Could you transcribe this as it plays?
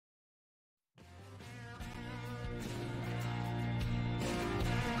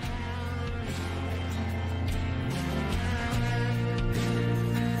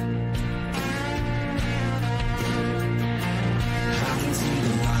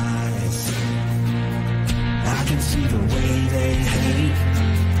see the way they hate.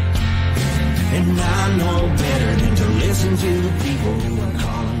 And I know better than to listen to the people who are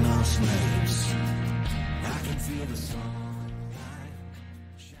calling us slaves. I can feel the sunlight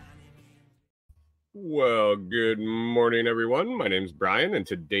shining. Well, good morning, everyone. My name's Brian, and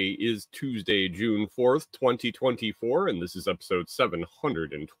today is Tuesday, June 4th, 2024, and this is episode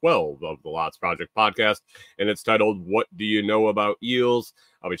 712 of the Lots Project podcast, and it's titled, What Do You Know About Eels?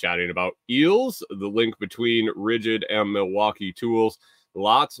 I'll be chatting about eels, the link between Ridgid and Milwaukee tools,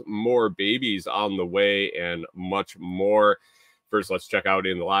 lots more babies on the way, and much more. First, let's check out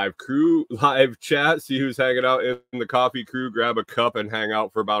in the live chat, see who's hanging out in the coffee crew, grab a cup and hang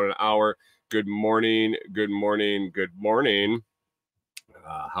out for about an hour. Good morning, good morning, good morning.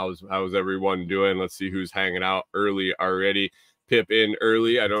 How's everyone doing? Let's see who's hanging out early already. Pip in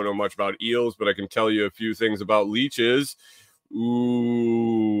early. I don't know much about eels, but I can tell you a few things about leeches.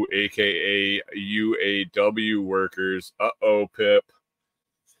 Ooh, aka UAW workers. Uh-oh, Pip.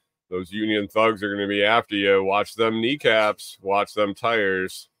 Those union thugs are going to be after you. Watch them kneecaps. Watch them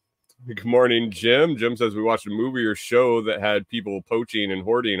tires. Good morning, Jim. Jim says we watched a movie or show that had people poaching and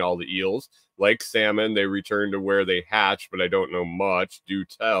hoarding all the eels. Like salmon, they return to where they hatch, but I don't know much. Do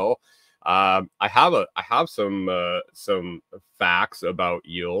tell. I have some facts about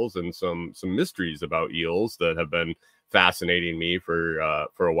eels and some mysteries about eels that have been fascinating me for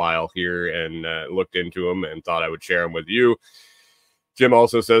a while here, and looked into them and thought I would share them with you. Jim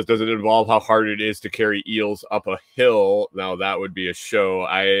also says, does it involve how hard it is to carry eels up a hill? Now that would be a show.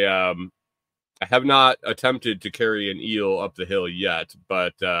 I have not attempted to carry an eel up the hill yet,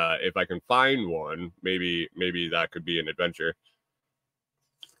 but if I can find one, maybe that could be an adventure.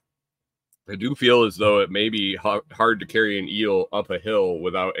 I do feel as though it may be hard to carry an eel up a hill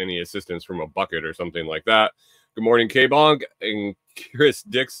without any assistance from a bucket or something like that. Good morning, K-Bong and Chris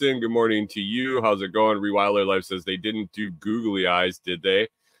Dixon. Good morning to you. How's it going? Rewilder Life says they didn't do googly eyes, did they?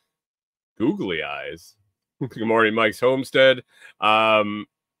 Googly eyes. Good morning, Mike's Homestead.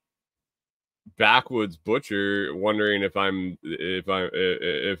 Backwoods Butcher wondering if I'm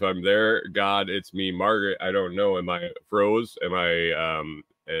there. God, it's me, Margaret. I don't know. Am I froze? Am I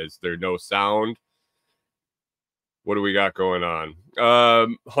is there no sound? What do we got going on?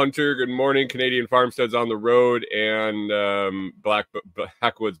 Hunter, good morning. Canadian Farmsteads on the road, and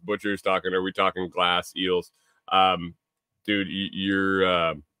Backwoods Butcher's talking. Are we talking glass eels? Dude,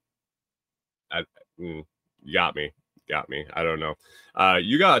 you're you got me. I don't know.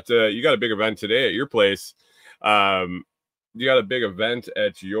 You got a big event today at your place. You got a big event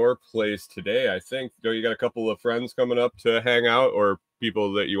at your place today, I think. Don't you got a couple of friends coming up to hang out, or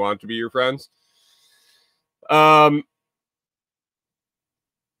people that you want to be your friends?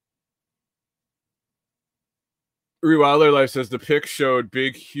 Rewilder Life says the pic showed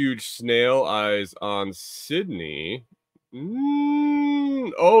big, huge snail eyes on Sydney.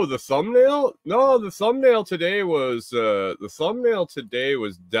 Oh, the thumbnail? No, the thumbnail today was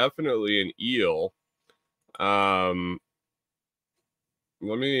definitely an eel. Let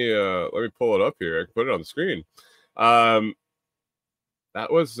me pull it up here. I can put it on the screen. That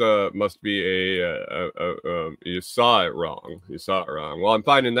was must be you saw it wrong. Well, I'm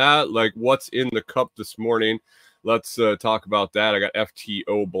finding that. Like, what's in the cup this morning? Let's talk about that. I got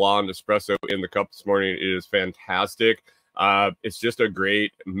FTO Blonde Espresso in the cup this morning. It is fantastic. It's just a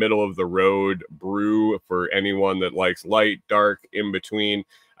great middle of the road brew for anyone that likes light, dark, in between.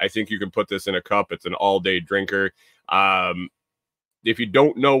 I think you can put this in a cup. It's an all-day drinker. If you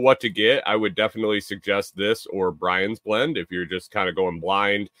don't know what to get, I would definitely suggest this or Brian's blend if you're just kind of going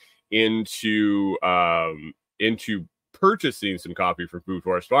blind into purchasing some coffee from Food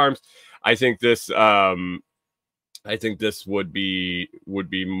Forest Farms. I think this would be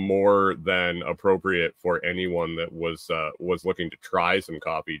more than appropriate for anyone that was looking to try some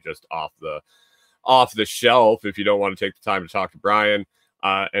coffee just off the shelf. If you don't want to take the time to talk to Brian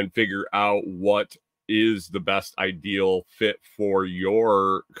and figure out what is the best ideal fit for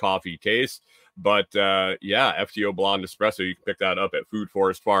your coffee taste. But yeah, FTO Blonde Espresso, you can pick that up at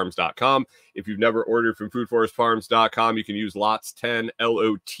foodforestfarms.com. If you've never ordered from foodforestfarms.com, you can use LOTS10,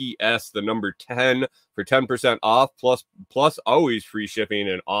 LOTS, the number 10, for 10% off, plus always free shipping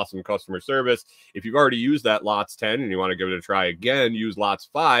and awesome customer service. If you've already used that LOTS10 and you want to give it a try again, use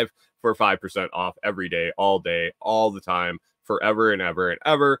LOTS5 for 5% off every day, all the time, forever and ever and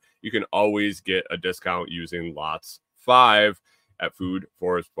ever. You can always get a discount using LOTS5 at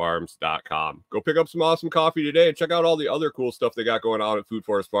foodforestfarms.com. Go pick up some awesome coffee today and check out all the other cool stuff they got going on at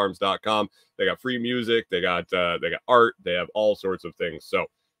foodforestfarms.com. They got free music, they got art, they have all sorts of things. So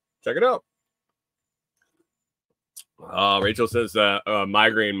check it out. Rachel says that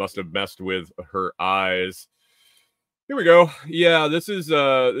migraine must have messed with her eyes. Here we go. Yeah, this is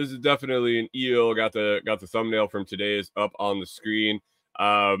definitely an eel. Got the thumbnail from today's up on the screen.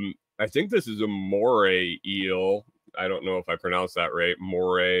 I think this is a moray eel. I don't know if I pronounced that right.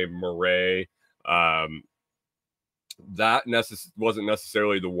 Moray. That wasn't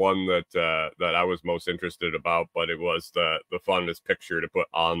necessarily the one that I was most interested about, but it was the funnest picture to put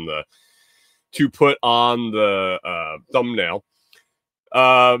on the thumbnail.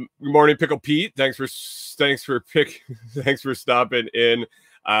 Good morning, Pickle Pete. Thanks for stopping in.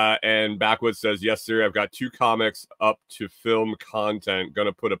 And Backwoods says, yes, sir. I've got 2 comics up to film content.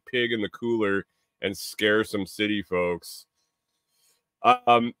 Gonna put a pig in the cooler and scare some city folks.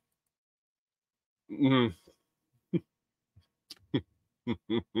 Oh,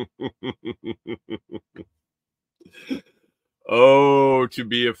 to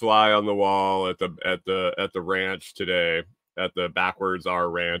be a fly on the wall at the ranch today, at the Backwards R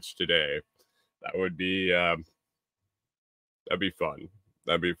Ranch today. That would be that'd be fun.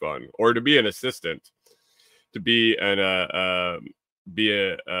 That'd be fun. Or to be an assistant, to be an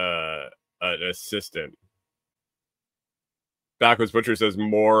assistant. Backwards Butcher says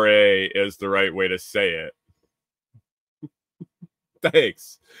moray is the right way to say it.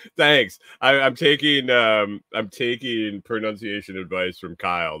 Thanks. I'm taking pronunciation advice from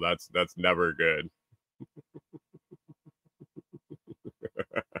Kyle. That's never good.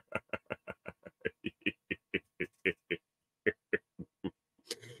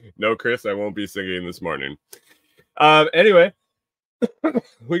 No, Chris, I won't be singing this morning. Anyway,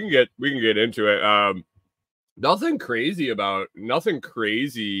 we can get into it. Nothing crazy about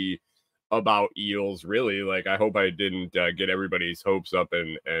eels, really. Like, I hope I didn't get everybody's hopes up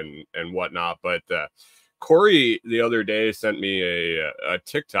and whatnot. But Corey the other day sent me a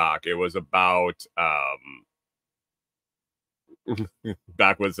TikTok. It was about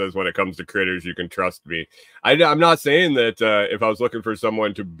Backwoods says, when it comes to critters, you can trust me. I'm not saying that if I was looking for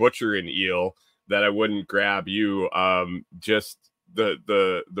someone to butcher an eel, that I wouldn't grab you. Just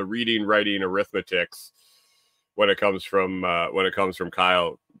the reading, writing, arithmetics when it comes from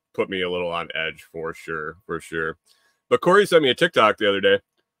Kyle put me a little on edge for sure. But Corey sent me a TikTok the other day.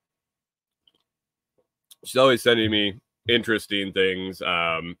 She's always sending me interesting things.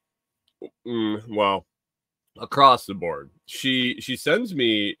 Well, across the board. She sends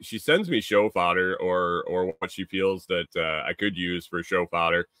me show fodder or what she feels that I could use for show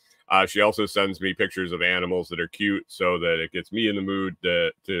fodder. She also sends me pictures of animals that are cute, so that it gets me in the mood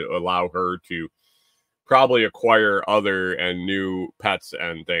to allow her to probably acquire other and new pets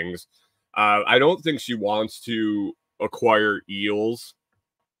and things. I don't think she wants to acquire eels.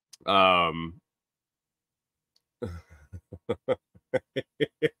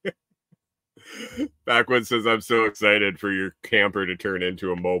 Backwoods says, I'm so excited for your camper to turn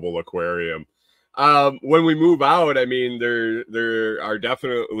into a mobile aquarium. When we move out, I mean, there are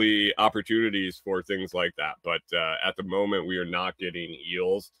definitely opportunities for things like that. But at the moment, we are not getting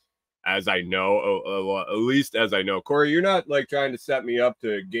eels, as I know, at least as I know. Corey, you're not like trying to set me up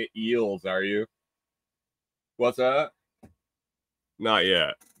to get eels, are you? What's that? Not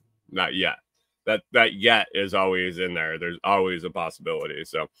yet. That yet is always in there. There's always a possibility.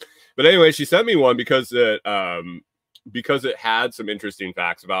 So, but anyway, she sent me one because it had some interesting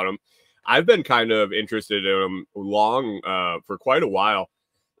facts about them. I've been kind of interested in them for quite a while.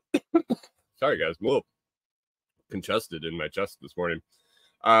 Sorry, guys, I'm a little congested in my chest this morning.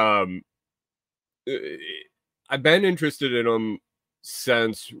 I've been interested in them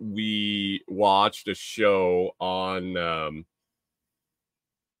since we watched a show on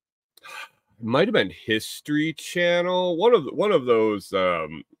might have been History Channel, one of those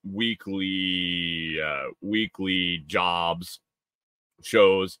weekly jobs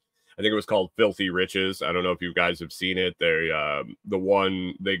shows. I think it was called Filthy Riches. I don't know if you guys have seen it. They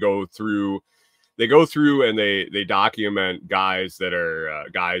they go through and they document guys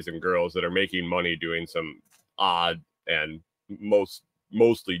and girls that are making money doing some odd and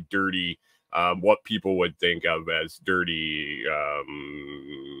mostly dirty, what people would think of as dirty,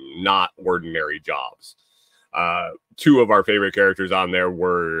 not ordinary jobs. 2 of our favorite characters on there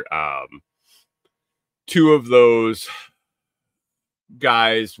were 2 of those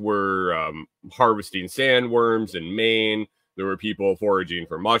guys were harvesting sandworms in Maine. There were people foraging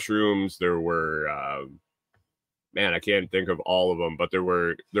for mushrooms. There were I can't think of all of them, but there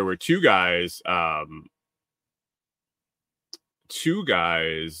were 2 guys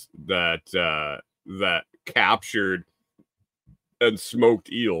that captured and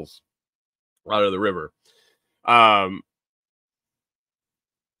smoked eels out of the river.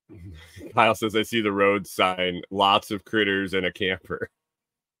 Kyle says, I see the road sign, lots of critters and a camper.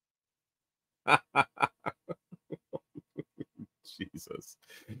 Jesus.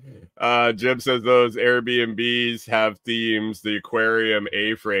 Jim says those Airbnbs have themes. The aquarium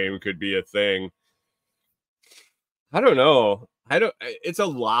A-frame could be a thing. I don't know. It's a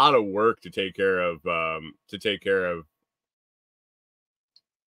lot of work to take care of I'm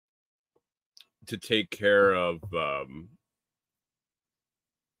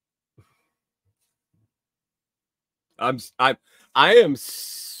I I am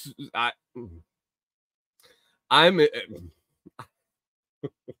I I'm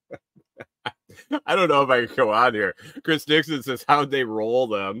I don't know if I can go on here. Chris Nixon says, how'd they roll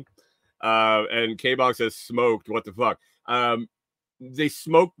them? And K-Box says, smoked. What the fuck? They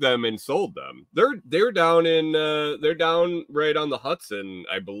smoked them and sold them. They're down right on the Hudson,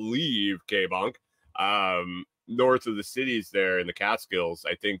 I believe, K-Bonk. North of the cities there in the Catskills.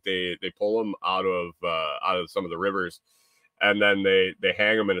 I think they pull them out of some of the rivers, and then they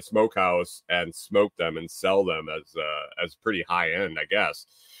hang them in a smokehouse and smoke them and sell them as pretty high end, I guess.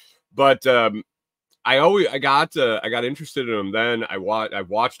 But I got interested in them then. I've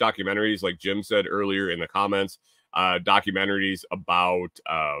watched documentaries, like Jim said earlier in the comments, documentaries about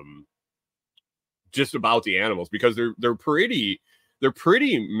just about the animals, because they're pretty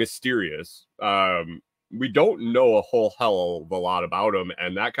mysterious. We don't know a whole hell of a lot about them,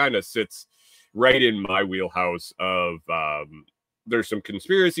 and that kind of sits right in my wheelhouse of there's some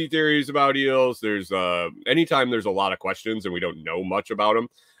conspiracy theories about eels. There's anytime there's a lot of questions and we don't know much about them,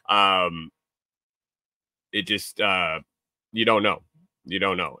 it just you don't know,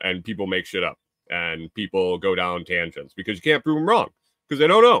 and people make shit up, and people go down tangents because you can't prove them wrong because they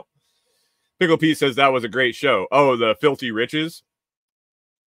don't know. Pickle P says that was a great show. Oh, the Filthy Riches.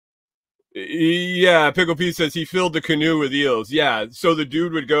 Yeah, Pickle P says he filled the canoe with eels. Yeah, so the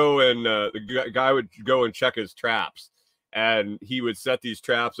dude would go and the guy would go and check his traps, and he would set these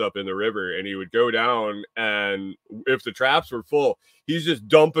traps up in the river, and he would go down, and if the traps were full, he's just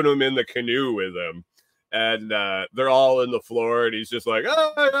dumping them in the canoe with him, and they're all in the floor, and he's just like,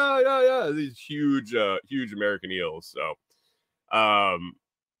 oh yeah, these huge American eels. So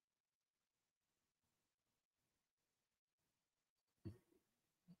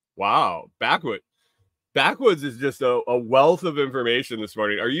wow, Backwoods is just a wealth of information this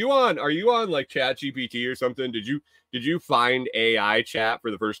morning. Are you on like Chat GPT or something? Did you find AI chat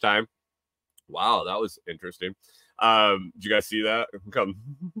for the first time? Wow, that was interesting. Did you guys see that? Come.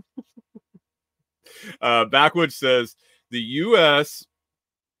 Backwoods says the US,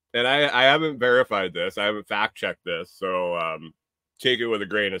 and I haven't verified this, I haven't fact checked this, so take it with a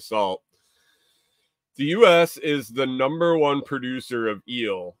grain of salt. The US is the #1 producer of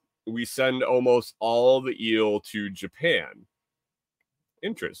eel. We send almost all the eel to Japan.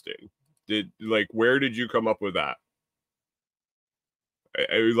 Interesting. Where did you come up with that?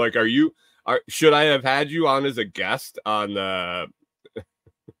 Should I have had you on as a guest on the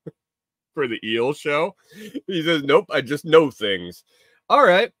for the eel show? He says, nope, I just know things. All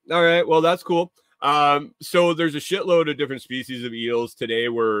right. Well, that's cool. So there's a shitload of different species of eels. Today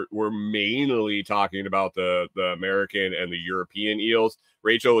we're mainly talking about the American and the European eels.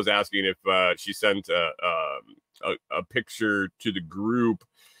 Rachel was asking if she sent a picture to the group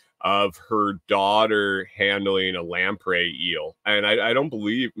of her daughter handling a lamprey eel, and I don't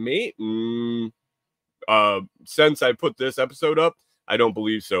believe since I put this episode up, I don't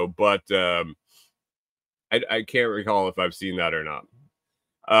believe so, but I can't recall if I've seen that or not.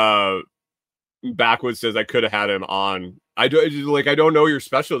 Backwoods says I could have had him on. I don't know your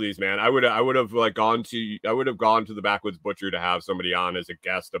specialties, man. I would have gone to the Backwoods Butcher to have somebody on as a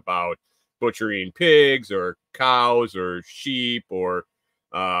guest about butchering pigs or cows or sheep or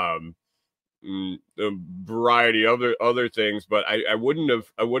a variety of other things, but I wouldn't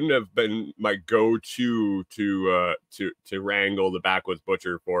have been my go-to to wrangle the Backwoods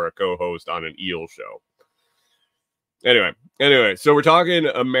Butcher for a co-host on an eel show. Anyway, so we're talking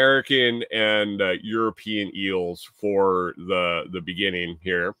American and European eels for the beginning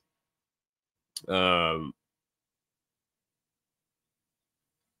here.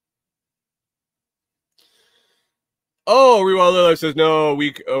 Oh, Rewild Life says no. A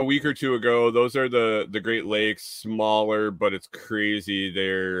week or two ago, those are the Great Lakes, smaller, but it's crazy.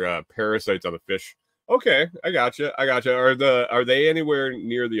 They're parasites on the fish. Okay, I gotcha. Are they anywhere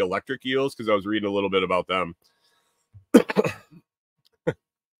near the electric eels? Because I was reading a little bit about them.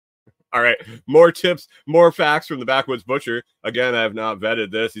 All right, more tips, more facts from the Backwoods Butcher. Again, I have not vetted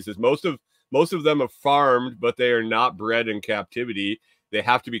this. He says most of them are farmed, but they are not bred in captivity. They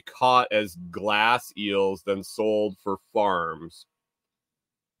have to be caught as glass eels, then sold for farms.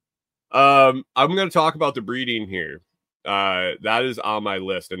 I'm going to talk about the breeding here. That is on my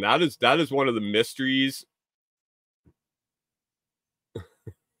list, and that is one of the mysteries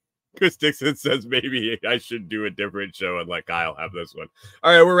Chris Dixon says maybe I should do a different show and let Kyle have this one.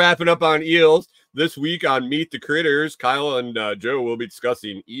 All right, we're wrapping up on eels. This week on Meet the Critters, Kyle and Joe will be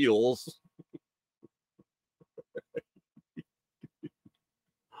discussing eels.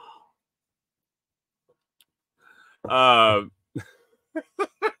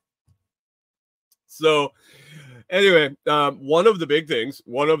 So anyway, one of the big things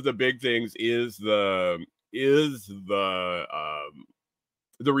is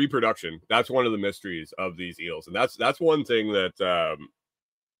the reproduction. That's one of the mysteries of these eels, and that's one thing that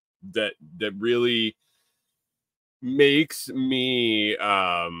that really makes me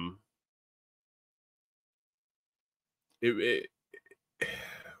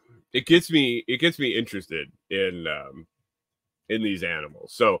it gets me interested in these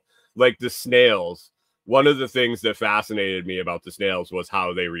animals. So like the snails, one of the things that fascinated me about the snails was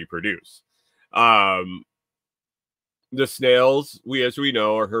how they reproduce. The snails, as we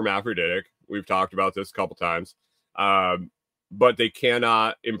know, are hermaphroditic. We've talked about this a couple times. But they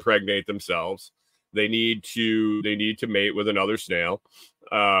cannot impregnate themselves. They need to mate with another snail.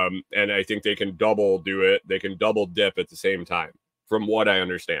 And I think they can double do it. They can double dip at the same time, from what I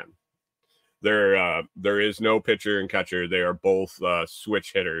understand. There is no pitcher and catcher. They are both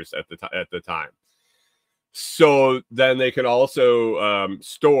switch hitters at the time. So then they can also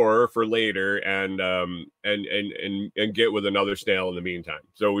store for later and get with another snail in the meantime.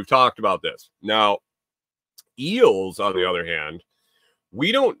 So we've talked about this. Now, eels, on the other hand,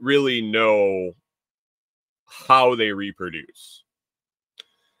 we don't really know how they reproduce.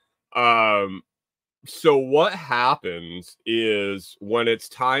 So what happens is when it's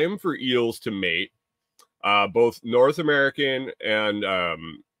time for eels to mate, both North American and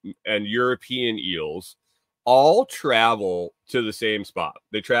European eels all travel to the same spot.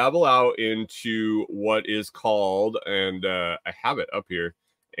 They travel out into what is called, and I have it up here,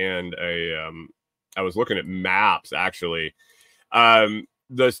 and I was looking at maps actually. The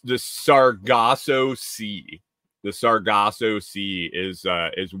Sargasso Sea. The Sargasso Sea is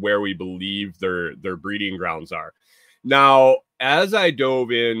where we believe their breeding grounds are. Now, as I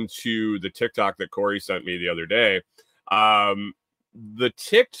dove into the TikTok that Corey sent me the other day, the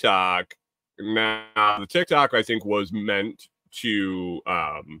TikTok I think was meant to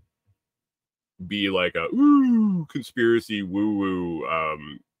be like a conspiracy woo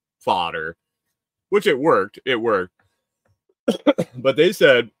fodder, which it worked. But they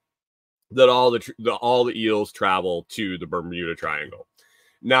said that all the eels travel to the Bermuda Triangle.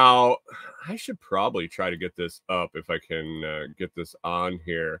 Now, I should probably try to get this up if I can get this on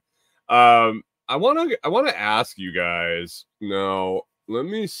here. I want to ask you guys now. Let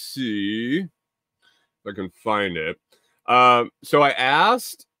me see if I can find it. So I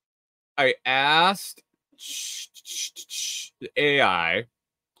asked AI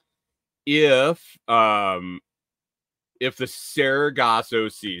if the Sargasso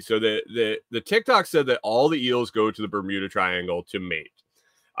Sea, so the TikTok said that all the eels go to the Bermuda Triangle to mate.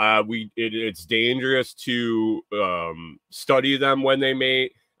 It's dangerous to study them when they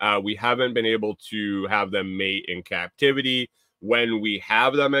mate. We haven't been able to have them mate in captivity. When we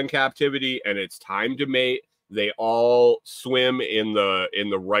have them in captivity and it's time to mate, they all swim in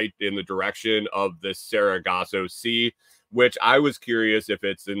the direction of the Sargasso Sea, which I was curious if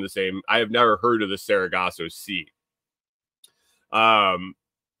it's in the same. I have never heard of the Sargasso Sea. Hunter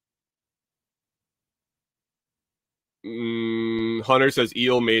says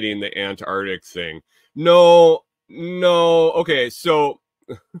eel mating the Antarctic thing. No. Okay, so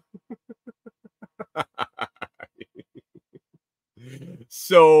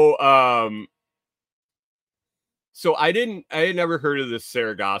so I had never heard of the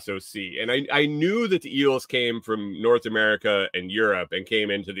Sargasso Sea, and I knew that the eels came from North America and Europe and came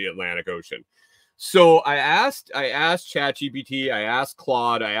into the Atlantic Ocean. So I asked ChatGPT, I asked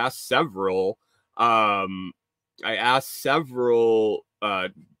Claude, I asked several AI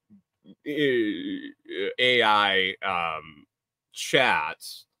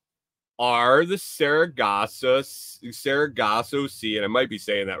chats. Are the Sargasso Sea, and I might be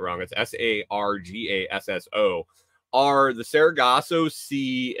saying that wrong, it's Sargasso, are the Sargasso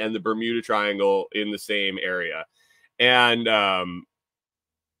Sea and the Bermuda Triangle in the same area? And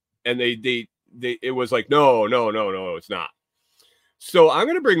they it was like, no, it's not. So I'm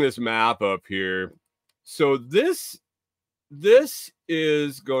going to bring this map up here. So this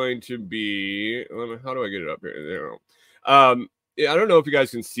is going to be, how do I get it up here? There. I don't know if you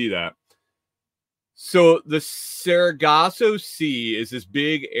guys can see that. So the Sargasso Sea is this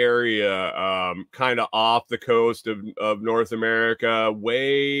big area, kind of off the coast of North America,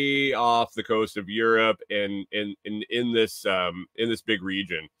 way off the coast of Europe, and in this big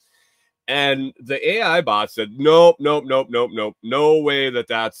region. And the AI bot said, nope, nope, nope, nope, nope. No way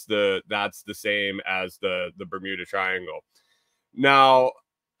that's the same as the Bermuda Triangle. Now,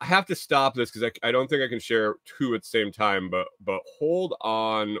 I have to stop this because I don't think I can share two at the same time, but hold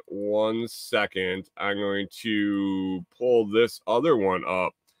on 1 second. I'm going to pull this other one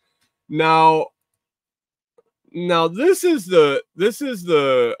up. Now this is the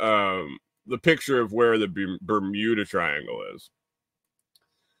picture of where the Bermuda Triangle is.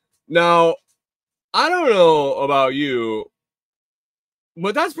 Now, I don't know about you,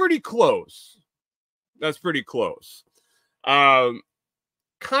 but that's pretty close. That's pretty close.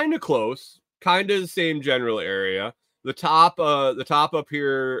 Kind of close, kind of the same general area. The top up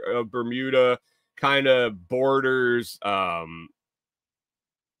here of Bermuda kind of borders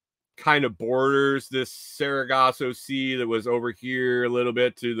this Sargasso Sea that was over here a little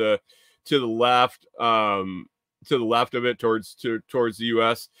bit to the left of it towards the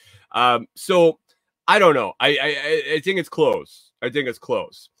US. So I don't know. I think it's close. I think it's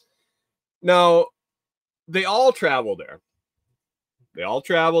close. Now, they all travel there.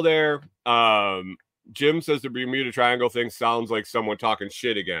 Jim says the Bermuda Triangle thing sounds like someone talking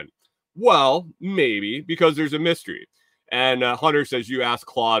shit again. Well, maybe, because there's a mystery. And Hunter says you asked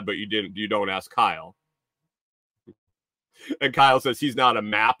Claude, but you don't ask Kyle. And Kyle says he's not a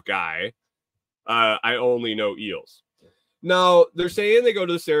map guy. I only know eels. Now, they're saying they go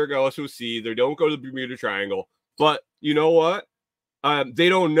to the Sargasso Sea. They don't go to the Bermuda Triangle. But you know what? They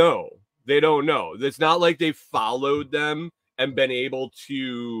don't know. It's not like they followed them and been able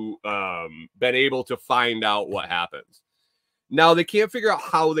to find out what happens. Now, they can't figure out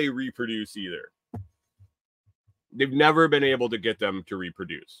how they reproduce either. They've never been able to get them to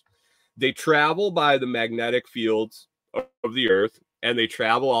reproduce. They travel by the magnetic fields of the earth, and they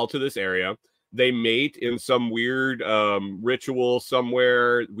travel all to this area. They mate in some weird ritual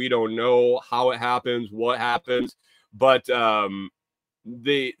somewhere. We don't know how it happens, what happens, but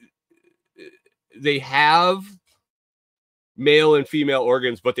they have male and female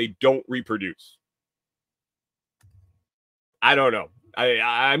organs, but they don't reproduce. I don't know.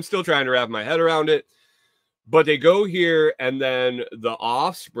 I'm still trying to wrap my head around it. But they go here, and then the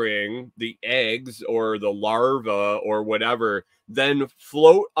offspring, the eggs or the larva or whatever, then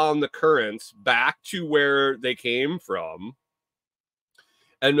float on the currents back to where they came from.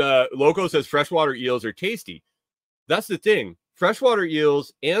 And Loco says freshwater eels are tasty. That's the thing. Freshwater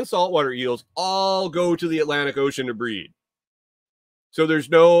eels and saltwater eels all go to the Atlantic Ocean to breed. So there's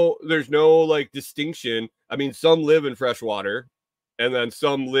no like distinction. I mean, some live in freshwater, and then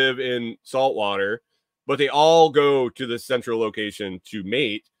some live in saltwater. But they all go to the central location to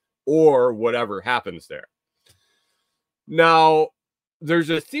mate or whatever happens there. Now,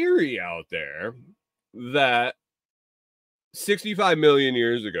 there's a theory out there that 65 million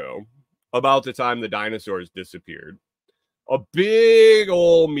years ago, about the time the dinosaurs disappeared, a big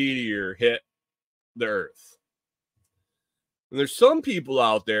old meteor hit the Earth. And there's some people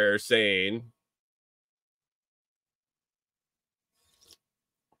out there saying,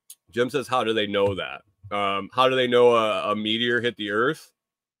 Jim says, how do they know that? How do they know a meteor hit the Earth,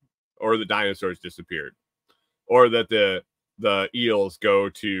 or the dinosaurs disappeared, or that the eels go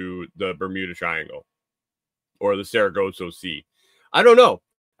to the Bermuda Triangle or the Sargasso Sea? I don't know.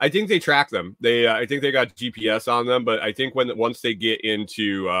 I think they track them. I think they got GPS on them, but I think once they get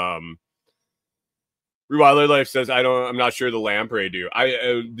into Rewilded Life says I'm not sure the lamprey do.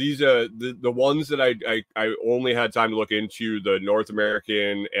 The ones that I only had time to look into, the North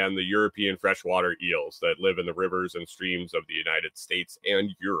American and the European freshwater eels that live in the rivers and streams of the United States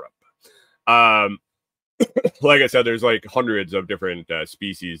and Europe. Like I said, there's like hundreds of different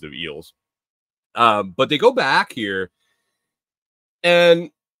species of eels. But they go back here,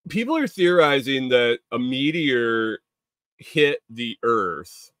 and people are theorizing that a meteor hit the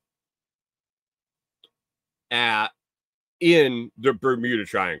Earth in the Bermuda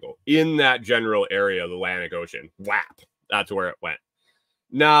Triangle, in that general area of the Atlantic Ocean. Whap! That's where it went.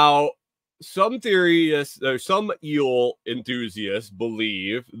 Now, some eel enthusiasts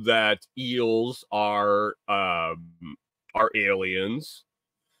believe that eels are aliens.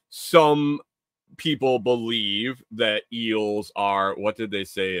 Some people believe that eels are, what did they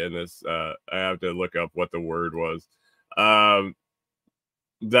say in this? I have to look up what the word was.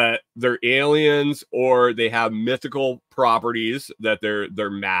 That they're aliens, or they have mythical properties, that they're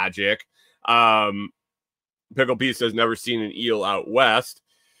magic. Pickle Pete says never seen an eel out west.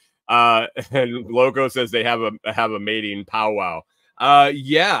 And Loco says they have a mating powwow.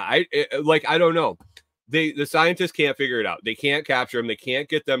 Yeah, I don't know. The scientists can't figure it out. They can't capture them. They can't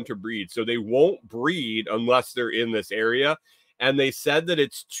get them to breed. So they won't breed unless they're in this area. and they said that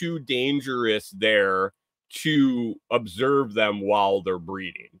it's too dangerous there to observe them while they're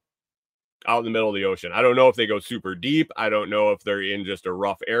breeding out in the middle of the ocean. I don't know if they go super deep. I don't know if they're in just a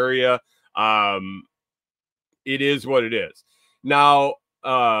rough area. It is what it is. Now,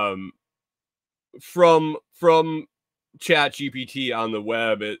 from Chat GPT on the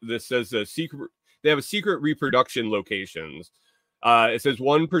web, this says they have a secret reproduction locations. It says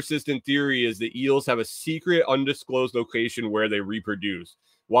one persistent theory is that eels have a secret undisclosed location where they reproduce.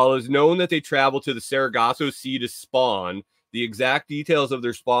 While it is known that they travel to the Sargasso Sea to spawn, the exact details of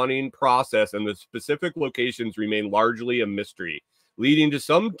their spawning process and the specific locations remain largely a mystery, leading to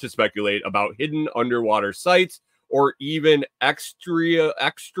some to speculate about hidden underwater sites or even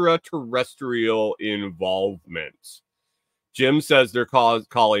extraterrestrial involvement. Jim says they're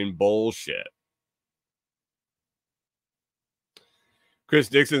calling bullshit. Chris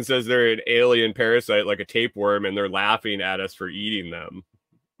Dixon says they're an alien parasite like a tapeworm and they're laughing at us for eating them.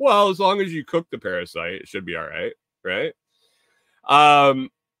 Well, as long as you cook the parasite, it should be all right, right?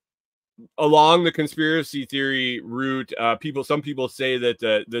 Along the conspiracy theory route, some people say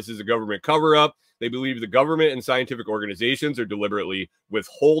that this is a government cover-up. They believe the government and scientific organizations are deliberately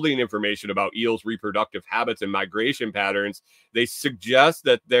withholding information about eels' reproductive habits and migration patterns. They suggest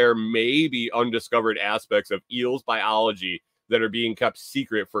that there may be undiscovered aspects of eels' biology that are being kept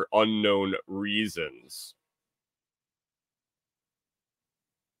secret for unknown reasons.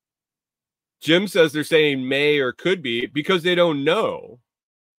 Jim says they're saying may or could be because they don't know.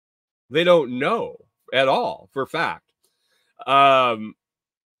 They don't know at all for fact. They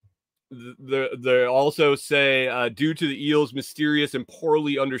also say due to the eel's mysterious and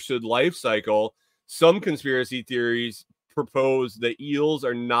poorly understood life cycle, some conspiracy theories propose that eels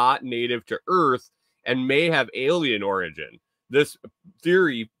are not native to Earth and may have alien origin. This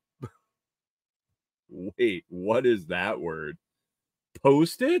theory... Wait, what is that word?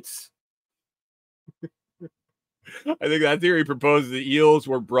 Post-its? I think that theory proposes the eels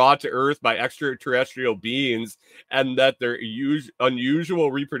were brought to Earth by extraterrestrial beings and that their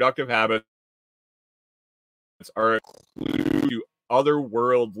unusual reproductive habits are clue to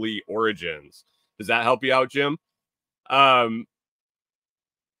otherworldly origins. Does that help you out, Jim?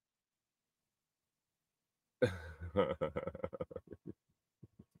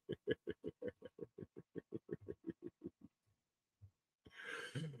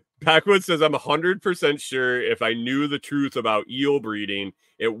 Packwood says, I'm 100% sure if I knew the truth about eel breeding,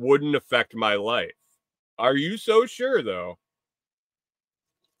 it wouldn't affect my life. Are you so sure, though?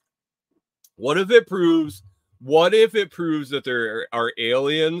 What if it proves that there are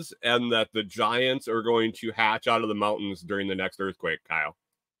aliens and that the giants are going to hatch out of the mountains during the next earthquake, Kyle?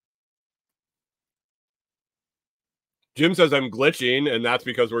 Jim says I'm glitching, and that's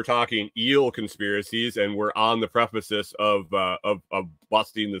because we're talking eel conspiracies, and we're on the precipice of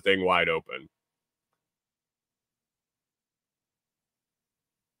busting the thing wide open.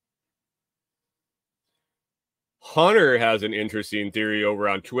 Hunter has an interesting theory over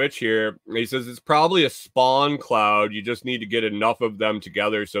on Twitch here. He says it's probably a spawn cloud. You just need to get enough of them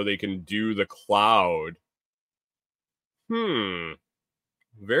together so they can do the cloud. Very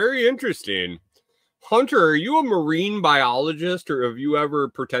interesting. Hunter, are you a marine biologist or have you ever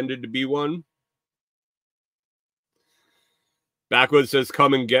pretended to be one? Backwood says,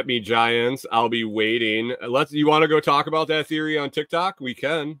 come and get me, giants. I'll be waiting. You want to go talk about that theory on TikTok? We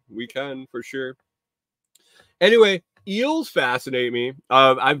can for sure. Anyway, eels fascinate me.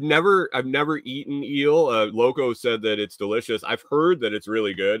 I've never eaten eel. Loco said that it's delicious. I've heard that it's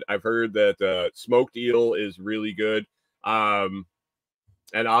really good. I've heard that smoked eel is really good.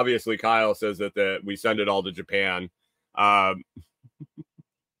 And obviously Kyle says that we send it all to Japan.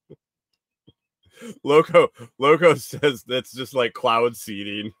 Loco says that's just like cloud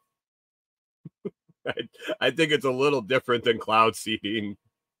seeding. I think it's a little different than cloud seeding.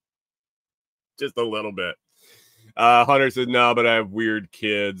 Just a little bit. Hunter says, no, but I have weird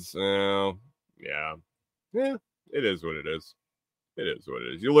kids. Yeah. It is what it is. It is what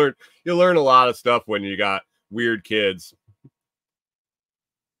it is. You learn a lot of stuff when you got weird kids.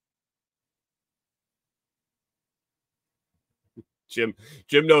 Jim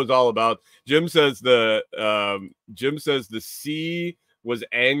knows all about. Jim says the sea was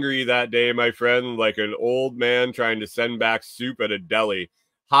angry that day, my friend, like an old man trying to send back soup at a deli.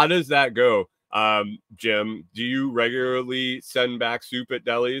 How does that go? Jim, do you regularly send back soup at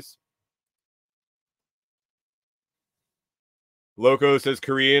delis? Loco says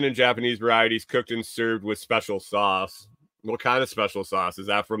Korean and Japanese varieties cooked and served with special sauce. What kind of special sauce is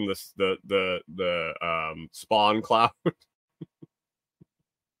that? From the spawn cloud?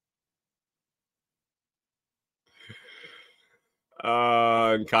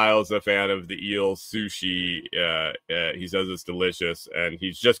 And Kyle's a fan of the eel sushi. He says it's delicious, and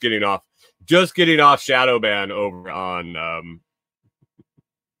he's just getting off shadow ban over on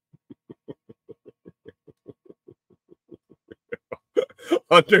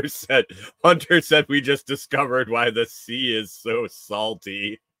Hunter said we just discovered why the sea is so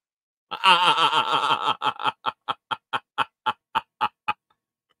salty.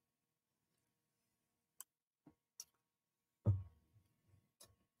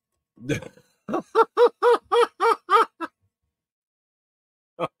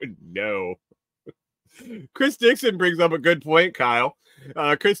 Oh, no. Chris Dixon brings up a good point, Kyle.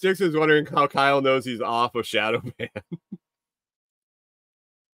 Chris Dixon's wondering how Kyle knows he's off of shadow ban.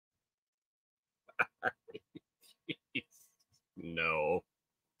 No.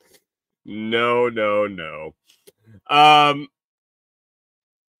 All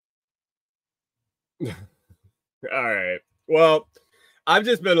right. Well, I've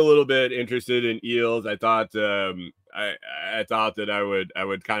just been a little bit interested in eels. I thought I thought that I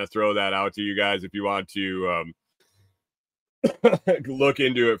would kind of throw that out to you guys if you want to look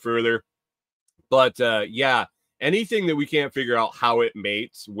into it further. But yeah, anything that we can't figure out how it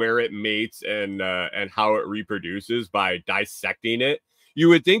mates, where it mates, and how it reproduces by dissecting it, you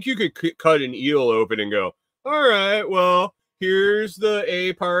would think you could cut an eel open and go, all right, well, here's the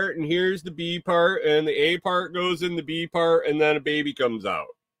A part and here's the B part, and the A part goes in the B part, and then a baby comes out,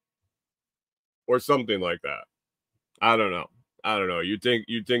 or something like that. I don't know. You'd think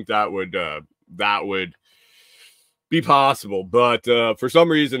that would be possible, but for some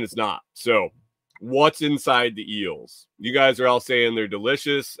reason it's not. So what's inside the eels? You guys are all saying they're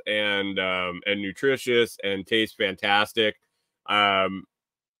delicious and nutritious and taste fantastic. What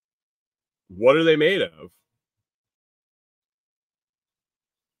are they made of?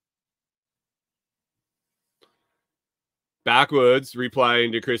 Backwoods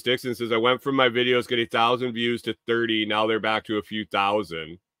replying to Chris Dixon says, I went from my videos getting 1,000 views to 30. Now they're back to a few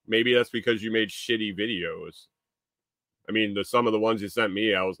thousand. Maybe that's because you made shitty videos. I mean, some of the ones you sent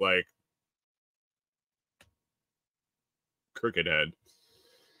me, I was like, crooked head.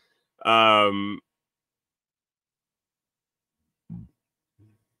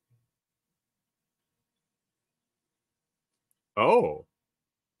 Oh.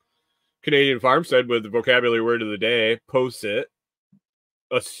 Canadian Farmstead with the vocabulary word of the day, post it.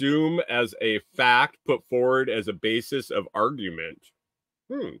 Assume as a fact, put forward as a basis of argument.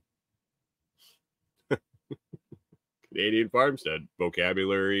 Canadian Farmstead,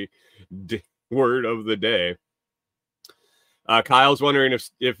 vocabulary word of the day. Kyle's wondering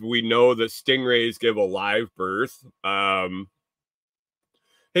if we know that stingrays give a live birth. Hey,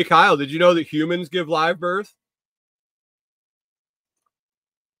 Kyle, did you know that humans give live birth?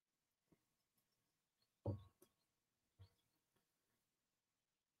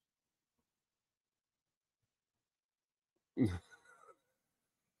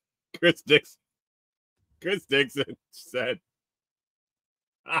 Chris Dixon said,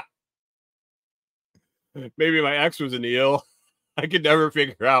 maybe my ex was an eel. I could never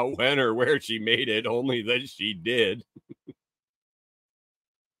figure out when or where she made it, only that she did.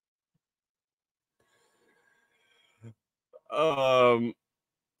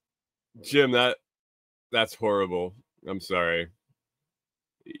 Jim, that's horrible. I'm sorry.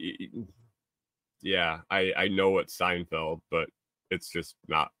 Yeah, I know it's Seinfeld, but it's just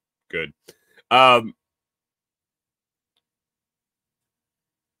not good. Oh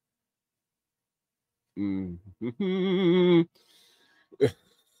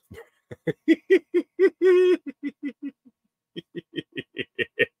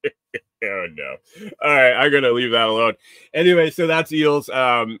no. All right, I'm gonna leave that alone. Anyway, so that's eels.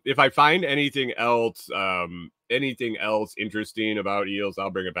 If I find anything else interesting about eels,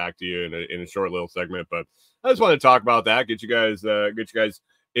 I'll bring it back to you in a short little segment. But I just want to talk about that, get you guys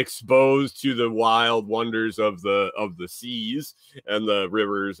exposed to the wild wonders of the seas and the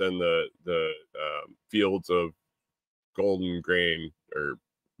rivers and the fields of golden grain or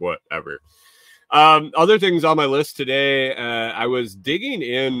whatever. Other things on my list today, I was digging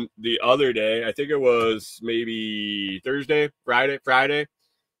in the other day. I think it was maybe Friday.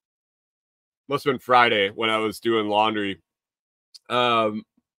 Must have been Friday when I was doing laundry. My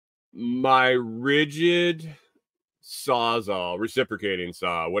Ridgid Sawzall, reciprocating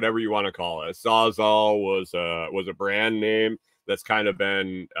saw, whatever you want to call it. Sawzall was a brand name that's kind of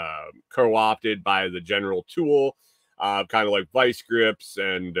been co-opted by the general tool. Kind of like vice grips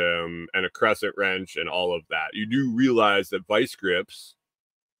and a crescent wrench and all of that. You do realize that vice grips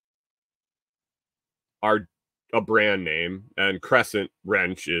are a brand name, and Crescent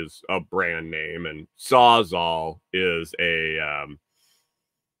Wrench is a brand name, and Sawzall is a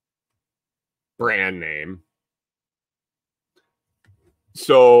brand name.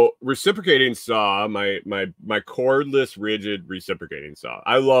 So reciprocating saw, my cordless Ridgid reciprocating saw.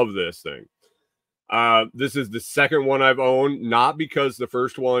 I love this thing. This is the second one I've owned, not because the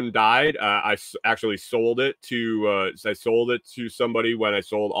first one died. I actually sold it to somebody when I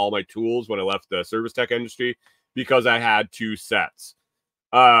sold all my tools when I left the service tech industry, because I had two sets.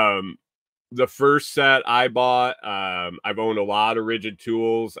 The first set I bought, I've owned a lot of Ridgid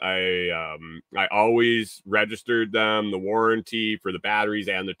tools. I always registered them, the warranty for the batteries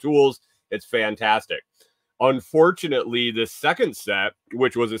and the tools. It's fantastic. Unfortunately, the second set,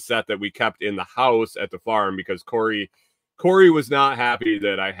 which was a set that we kept in the house at the farm, because Corey was not happy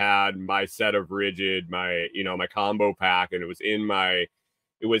that I had my set of Ridgid, my combo pack, and it was in my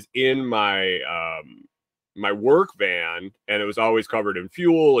my work van, and it was always covered in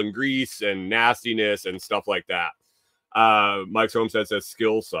fuel and grease and nastiness and stuff like that. Mike's Homestead says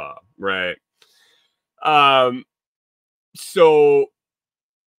skill saw, right? So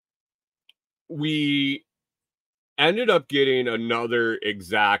we ended up getting another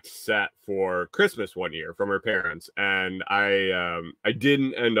exact set for Christmas one year from her parents, and I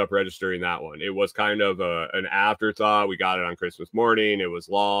didn't end up registering that one. It was kind of an afterthought. We got it on Christmas morning. It was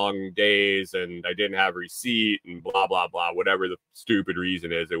long days, and I didn't have a receipt, and blah blah blah. Whatever the stupid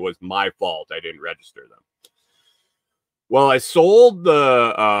reason is, it was my fault. I didn't register them. Well, I sold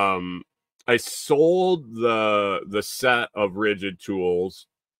the set of Ridgid tools.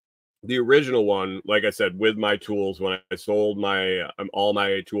 The original one, like I said, with my tools, when I sold my all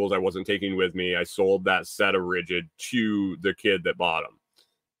my tools I wasn't taking with me, I sold that set of Ridgid to the kid that bought them.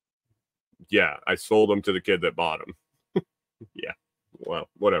 Yeah, I sold them to the kid that bought them. Yeah, well,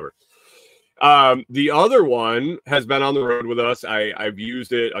 whatever. The other one has been on the road with us. I've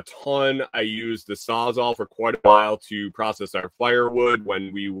used it a ton. I used the Sawzall for quite a while to process our firewood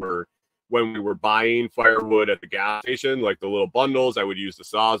when we were buying firewood at the gas station, like the little bundles. I would use the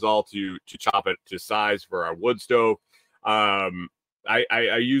Sawzall to chop it to size for our wood stove.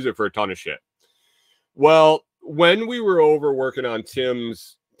 I use it for a ton of shit. Well, when we were over working on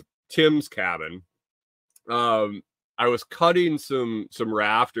Tim's cabin, I was cutting some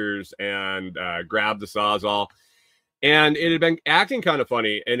rafters and grabbed the Sawzall, and it had been acting kind of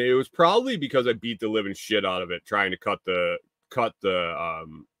funny, and it was probably because I beat the living shit out of it trying to cut the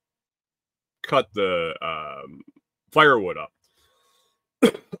firewood up.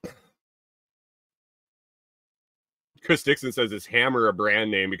 Chris Dixon says, "Is Hammer a brand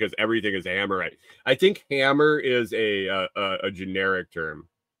name because everything is Hammer?" I think Hammer is a generic term.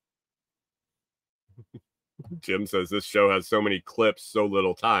 Jim says this show has so many clips, so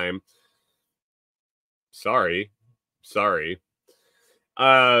little time. Sorry.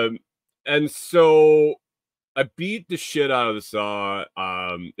 And so I beat the shit out of the saw.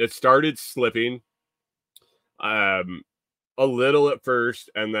 It started slipping, a little at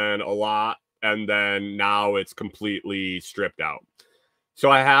first, and then a lot, and then now it's completely stripped out. So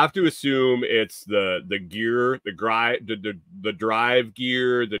I have to assume it's the gear, the drive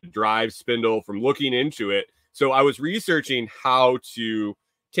gear, the drive spindle from looking into it. So I was researching how to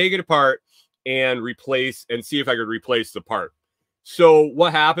take it apart and see if I could replace the part. So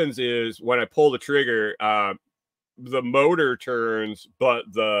what happens is when I pull the trigger, the motor turns, but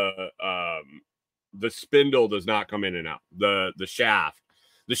the spindle does not come in and out. The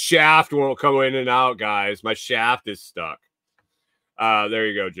shaft won't come in and out, guys. My shaft is stuck. There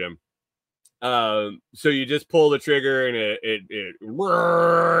you go, Jim. So you just pull the trigger and it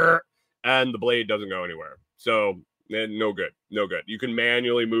and the blade doesn't go anywhere. So no good. You can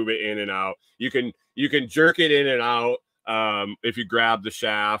manually move it in and out. You can jerk it in and out if you grab the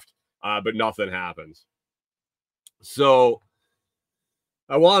shaft, but nothing happens. So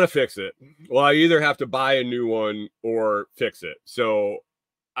I want to fix it. Well, I either have to buy a new one or fix it. So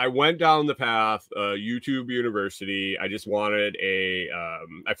I went down the path, YouTube University. I just wanted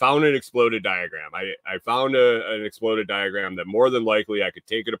I found an exploded diagram. I found an exploded diagram that more than likely I could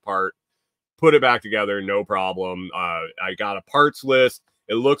take it apart, put it back together, no problem. I got a parts list.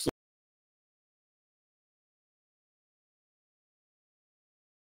 It looks like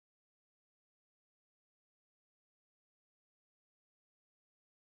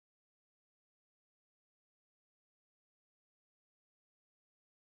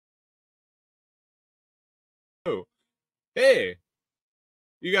hey,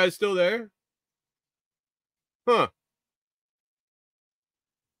 you guys still there? Huh.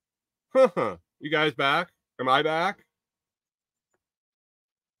 You guys back? Am I back?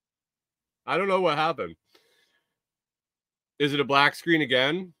 I don't know what happened. Is it a black screen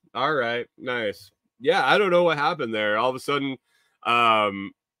again? All right, nice. Yeah, I don't know what happened there. All of a sudden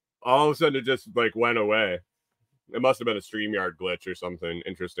it just like went away. It must have been a StreamYard glitch or something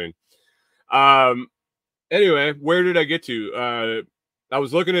interesting. Anyway, where did I get to? I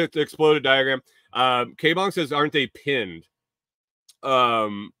was looking at the exploded diagram. K-Bong says, aren't they pinned?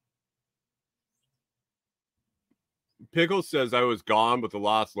 Pickles says I was gone, but the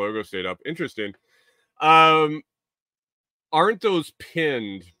Lost logo stayed up. Interesting. Aren't those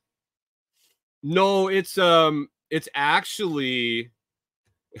pinned? No, it's actually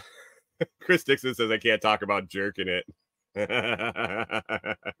Chris Dixon says I can't talk about jerking it.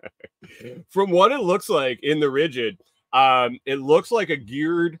 From what it looks like in the Ridgid, it looks like a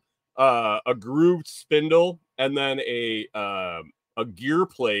geared a grooved spindle and then a gear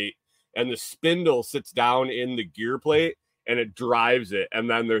plate, and the spindle sits down in the gear plate and it drives it, and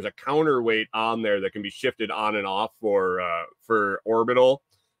then there's a counterweight on there that can be shifted on and off for orbital.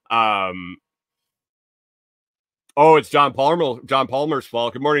 Oh, it's John Palmer. John Palmer's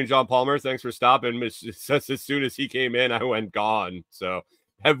fault. Good morning, John Palmer. Thanks for stopping. As soon as he came in, I went gone. So,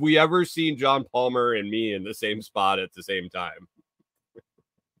 have we ever seen John Palmer and me in the same spot at the same time?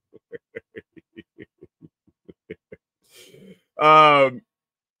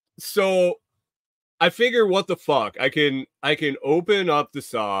 So I figure, what the fuck? I can open up the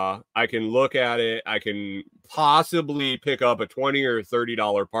saw. I can look at it. I can possibly pick up a $20 or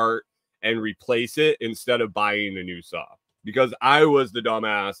 $30 part and replace it instead of buying a new saw, because I was the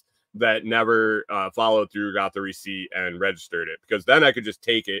dumbass that never followed through, got the receipt, and registered it, because then I could just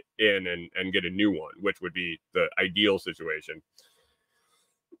take it in and get a new one, which would be the ideal situation.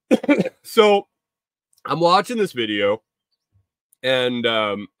 So I'm watching this video, and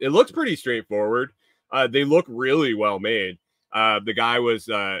it looks pretty straightforward. They look really well made. The guy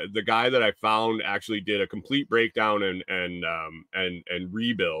that I found actually did a complete breakdown and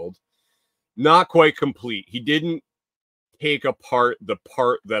rebuild. Not quite complete. He didn't take apart the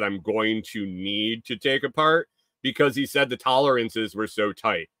part that I'm going to need to take apart, because he said the tolerances were so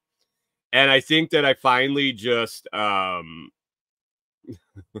tight. And I think that I finally just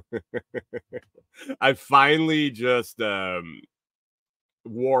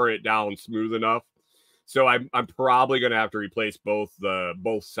wore it down smooth enough. So I'm probably going to have to replace both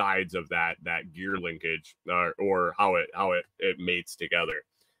sides of that gear linkage, or how it mates together.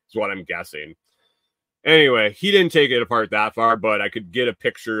 Is what I'm guessing. Anyway, he didn't take it apart that far, but I could get a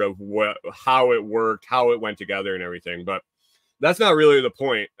picture of how it worked, how it went together, and everything. But that's not really the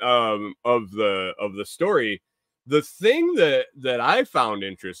point of the story. The thing that I found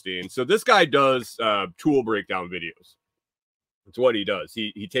interesting. So this guy does tool breakdown videos. It's what he does.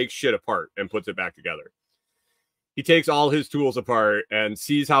 He takes shit apart and puts it back together. He takes all his tools apart and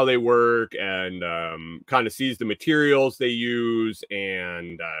sees how they work, and kind of sees the materials they use.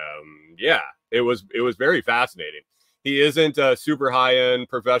 And yeah, it was very fascinating. He isn't a super high-end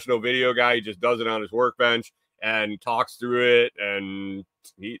professional video guy. He just does it on his workbench and talks through it. And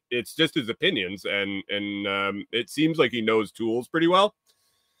it's just his opinions. And it seems like he knows tools pretty well.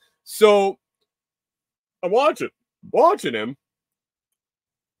 So I'm watching him.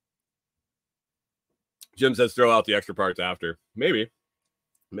 Jim says throw out the extra parts after. Maybe.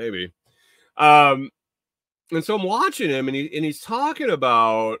 And so I'm watching him, and he's talking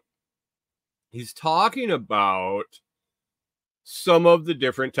about some of the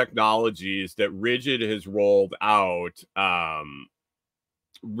different technologies that Ridgid has rolled out.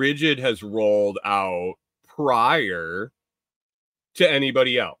 Ridgid has rolled out prior to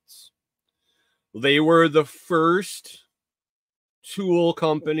anybody else. They were the first tool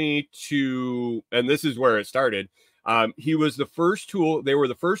company to, and this is where it started. They were the first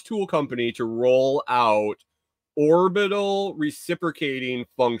tool company to roll out orbital reciprocating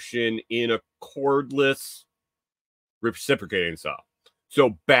function in a cordless reciprocating saw.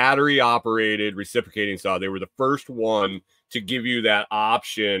 So battery operated reciprocating saw. They were the first one to give you that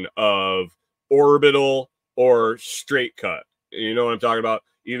option of orbital or straight cut. You know what I'm talking about?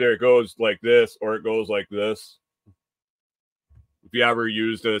 Either it goes like this or it goes like this. If you ever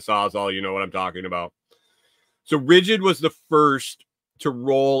used a Sawzall, you know what I'm talking about. So Ridgid was the first to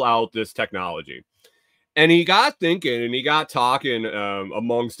roll out this technology. And he got thinking, and he got talking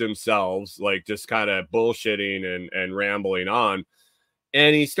amongst themselves, like just kind of bullshitting and rambling on.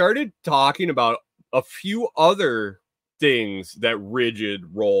 And he started talking about a few other things that Ridgid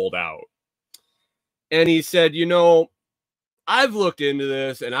rolled out. And he said, I've looked into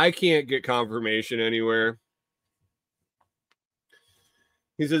this and I can't get confirmation anywhere.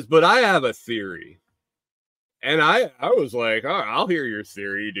 He says, but I have a theory. And I was like, oh, I'll hear your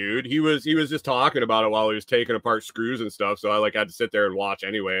theory, dude. He was just talking about it while he was taking apart screws and stuff. So I like had to sit there and watch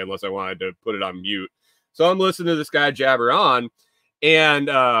anyway, unless I wanted to put it on mute. So I'm listening to this guy jabber on, and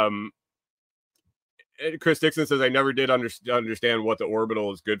Chris Dixon says I never did understand what the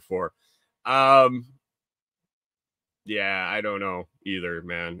orbital is good for. Yeah, I don't know either,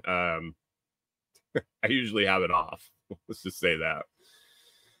 man. I usually have it off. Let's just say that.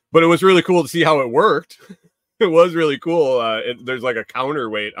 But it was really cool to see how it worked. It was really cool. There's like a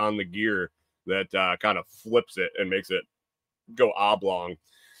counterweight on the gear that kind of flips it and makes it go oblong.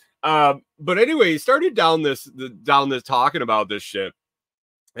 But anyway, he started down this talking about this shit,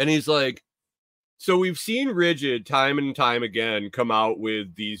 and he's like, so we've seen Ridgid time and time again come out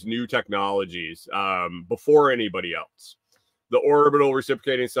with these new technologies before anybody else. The orbital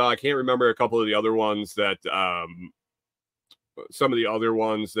reciprocating cell. I can't remember a couple of the other ones that some of the other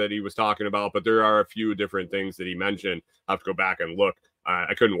ones that he was talking about, but there are a few different things that he mentioned. I have to go back and look.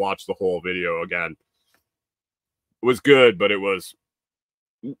 I couldn't watch the whole video again. It was good, but it was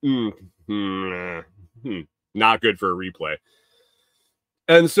not good for a replay.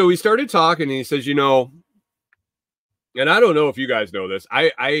 And so he started talking, and he says, you know, and I don't know if you guys know this.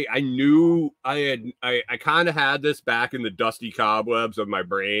 I knew I kind of had this back in the dusty cobwebs of my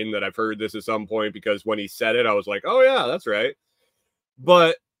brain that I've heard this at some point, because when he said it, I was like, oh yeah, that's right.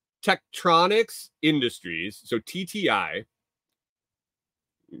 But Tektronix Industries, so TTI,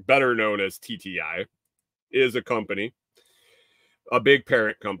 better known as TTI, is a company, a big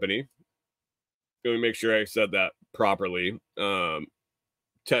parent company. Let me make sure I said that properly. Tektronix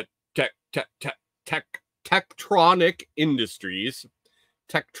Industries.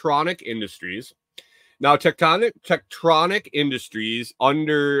 Now, Tektronix Industries,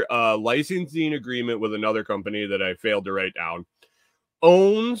 under a licensing agreement with another company that I failed to write down,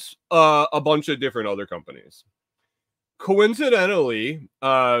 owns a bunch of different other companies. Coincidentally,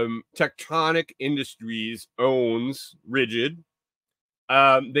 Tektronix Industries owns Ridgid.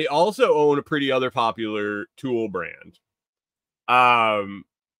 They also own a pretty other popular tool brand.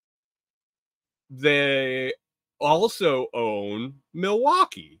 They also own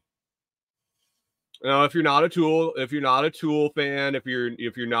Milwaukee. Now, if you're not a tool fan, if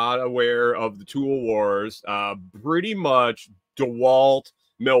you're not aware of the tool wars, pretty much DeWalt,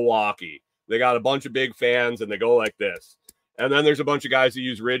 Milwaukee. They got a bunch of big fans, and they go like this. And then there's a bunch of guys who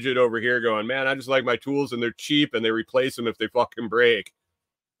use Ridgid over here going, man, I just like my tools, and they're cheap, and they replace them if they fucking break.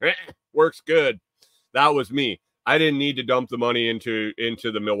 Works good. That was me. I didn't need to dump the money into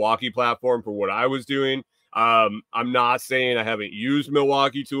the Milwaukee platform for what I was doing. I'm not saying I haven't used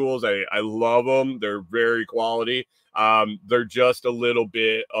Milwaukee tools. I love them. They're very quality. They're just a little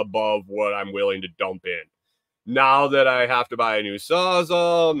bit above what I'm willing to dump in. Now that I have to buy a new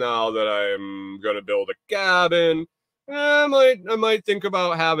Sawzall, now that I'm going to build a cabin, I might think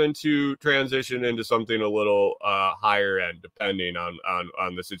about having to transition into something a little higher end, depending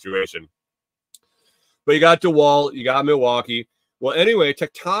on the situation. But you got DeWalt, you got Milwaukee. Well, anyway,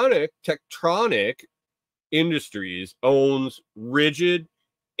 Tektronix Industries owns Ridgid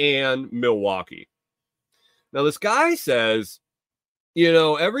and Milwaukee. Now, this guy says, you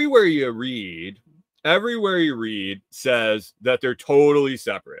know, everywhere you read says that they're totally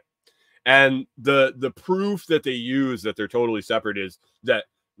separate. And the proof that they use that they're totally separate is that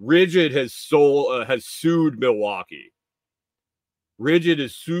Ridgid has sued Milwaukee. Ridgid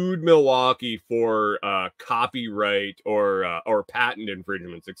has sued Milwaukee for copyright or patent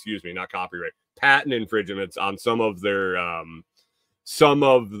infringements. Excuse me, not copyright, patent infringements on some of their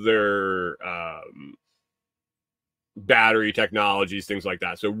battery technologies, things like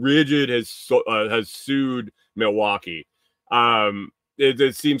that. So Ridgid has sued Milwaukee.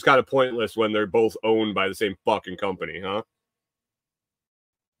 It seems kind of pointless when they're both owned by the same fucking company, huh?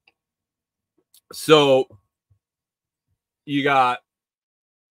 So you got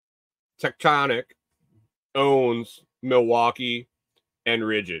Tektronix owns Milwaukee and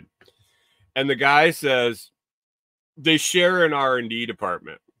Ridgid, and the guy says they share an R&D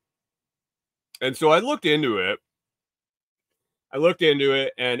department. And so I looked into it,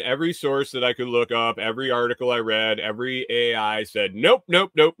 and every source that I could look up, every article I read, every AI said nope.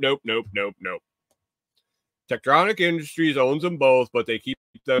 Tektronix Industries owns them both, but they keep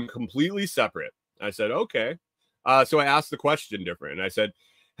them completely separate. I said, okay. So I asked the question different. And I said,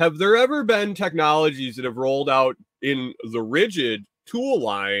 have there ever been technologies that have rolled out in the Ridgid tool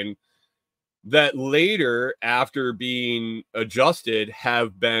line that later, after being adjusted,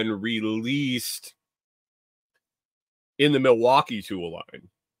 have been released in the Milwaukee tool line?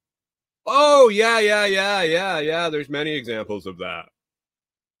 Oh, yeah. There's many examples of that.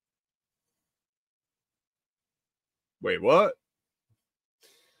 Wait, what?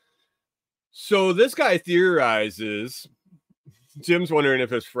 So this guy theorizes. Jim's wondering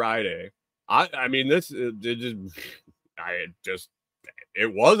if it's Friday. I mean, it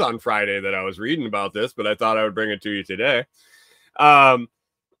was on Friday that I was reading about this, but I thought I would bring it to you today.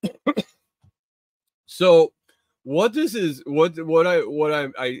 So what this is, what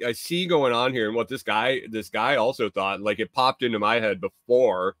I see going on here, and what this guy also thought, like it popped into my head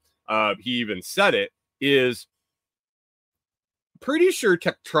before he even said it, is pretty sure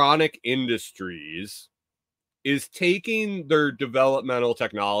Tectronic Industries is taking their developmental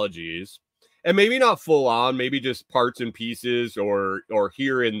technologies, and maybe not full on, maybe just parts and pieces or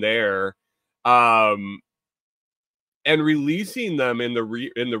here and there, and releasing them in the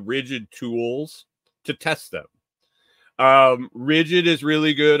Ridgid tools to test them. Ridgid is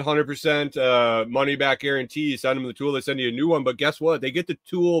really good, 100% money back guarantee. Send them the tool, they send you a new one, but guess what? They get the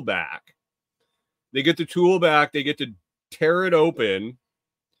tool back. They get to tear it open.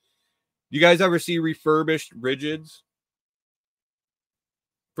 You guys ever see refurbished Ridgids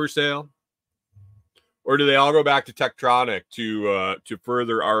for sale? Or do they all go back to Tectronic to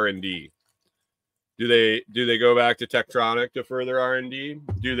further R&D? Do they go back to Tectronic to further R&D?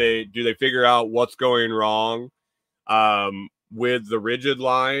 Do they figure out what's going wrong with the Ridgid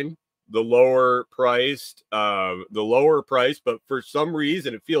line, the lower price, but for some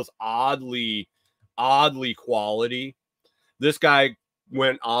reason it feels oddly quality. This guy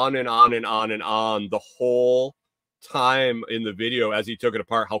went on and on and on and on the whole time in the video as he took it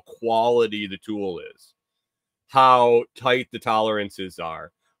apart, how quality the tool is, how tight the tolerances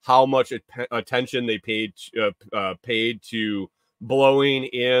are, how much attention they paid to blowing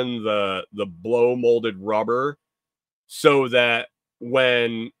in the blow molded rubber, so that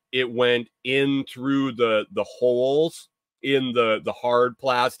when it went in through the holes in the hard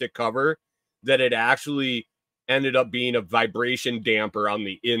plastic cover, that it actually ended up being a vibration damper on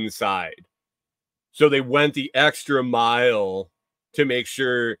the inside. So they went the extra mile to make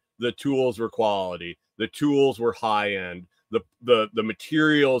sure the tools were quality, the tools were high end, the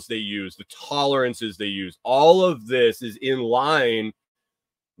materials they use, the tolerances they use. All of this is in line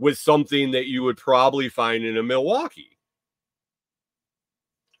with something that you would probably find in a Milwaukee.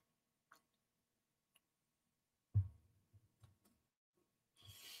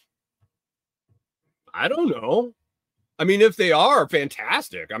 I don't know. I mean, if they are,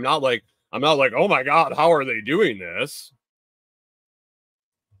 fantastic. I'm not like, oh my God, how are they doing this?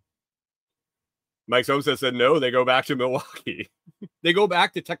 Mike Sosa said, no, they go back to Milwaukee. They go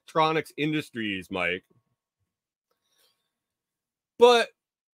back to Tectronic Industries, Mike. But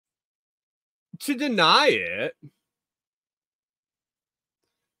to deny it,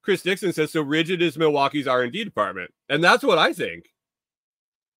 Chris Dixon says, so Ridgid is Milwaukee's R&D department. And that's what I think.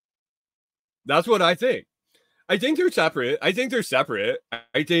 That's what I think. I think they're separate.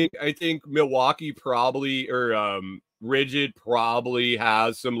 I think Milwaukee probably, or Ridgid probably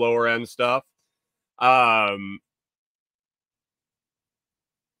has some lower end stuff. I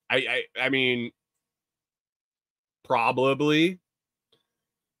mean, probably,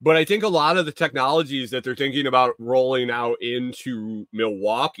 but I think a lot of the technologies that they're thinking about rolling out into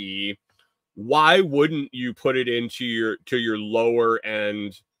Milwaukee, why wouldn't you put it into your lower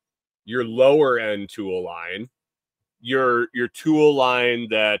end tool line, your tool line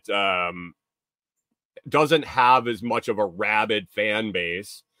that doesn't have as much of a rabid fan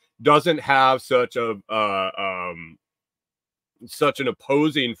base, doesn't have such an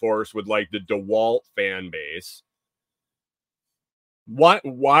opposing force with like the DeWalt fan base.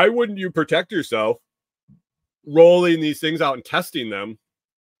 Why wouldn't you protect yourself rolling these things out and testing them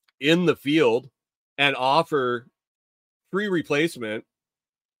in the field and offer free replacement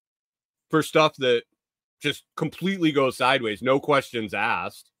for stuff that just completely goes sideways, no questions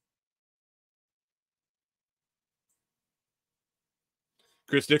asked?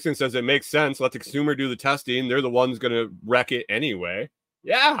 Chris Dixon says it makes sense. Let the consumer do the testing. They're the ones going to wreck it anyway.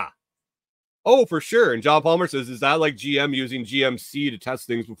 Yeah. Oh, for sure. And John Palmer says, is that like GM using GMC to test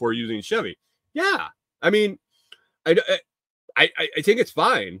things before using Chevy? Yeah. I mean, I think it's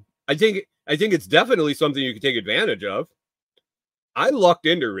fine. I think it's definitely something you can take advantage of. I looked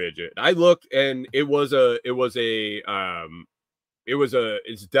into Ridgid. I looked, and it's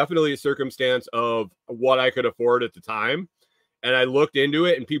definitely a circumstance of what I could afford at the time. And I looked into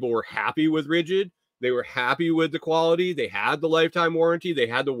it, and people were happy with Ridgid. They were happy with the quality. They had the lifetime warranty. They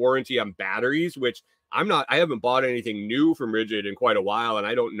had the warranty on batteries, which I haven't bought anything new from Ridgid in quite a while, and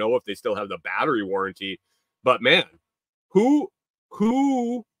I don't know if they still have the battery warranty. But man, who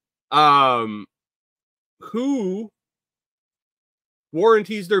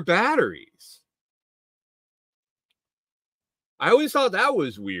warranties their batteries? I always thought that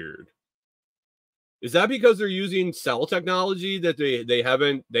was weird. Is that because they're using cell technology that they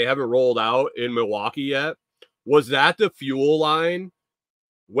haven't rolled out in Milwaukee yet? Was that the fuel line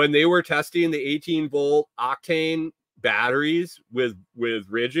when they were testing the 18-volt octane batteries with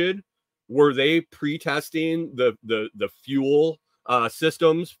Ridgid? Were they pre-testing the fuel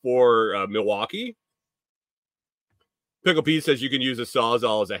systems for Milwaukee? Pickle Pete says you can use a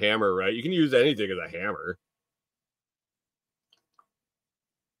Sawzall as a hammer, right? You can use anything as a hammer.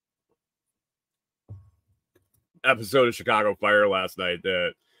 Episode of Chicago Fire last night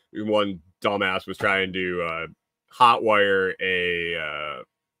that one dumbass was trying to hotwire a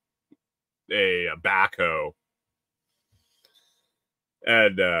backhoe,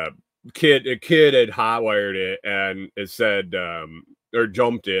 and a kid had hotwired it, and it said or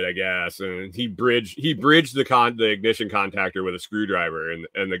jumped it, I guess, and he bridged the ignition contactor with a screwdriver, and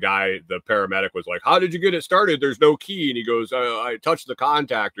the paramedic was like, "How did you get it started? There's no key." And he goes, "I touched the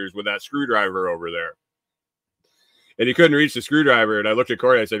contactors with that screwdriver over there." And he couldn't reach the screwdriver. And I looked at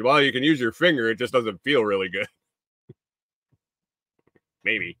Corey. I said, "Well, you can use your finger. It just doesn't feel really good."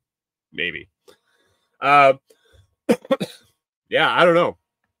 Maybe. Yeah, I don't know.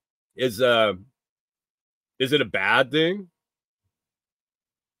 Is it a bad thing?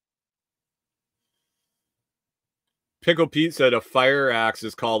 Pickle Pete said a fire axe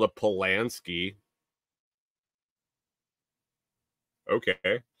is called a Polanski.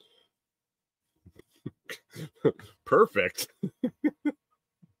 Okay. Perfect.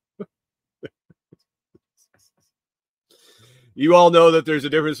 You all know that there's a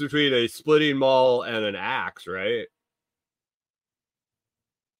difference between a splitting maul and an axe, right?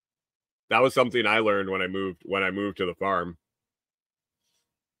 That was something I learned when I moved to the farm.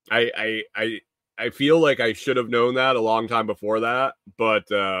 I feel like I should have known that a long time before that, but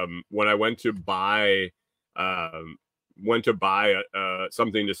when I went to buy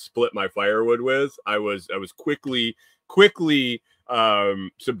something to split my firewood with, I was quickly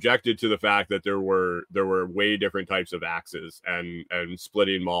subjected to the fact that there were way different types of axes and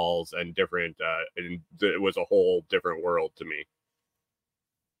splitting mauls and different and it was a whole different world to me.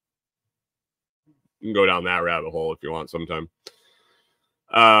 You can go down that rabbit hole if you want sometime.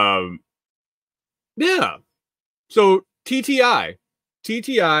 Yeah. So TTI,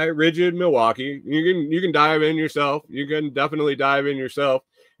 Ridgid, Milwaukee. You can dive in yourself. You can definitely dive in yourself.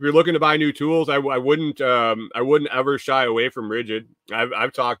 If you're looking to buy new tools, I wouldn't ever shy away from Ridgid.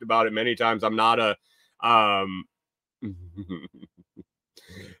 I've talked about it many times. I'm not a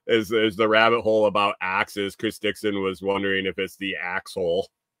is the rabbit hole about axes. Chris Dixon was wondering if it's the axe hole.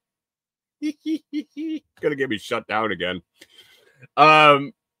 Gonna get me shut down again.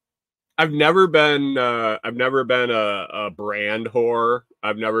 I've never been a brand whore.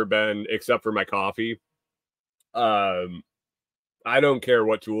 I've never been, except for my coffee. I don't care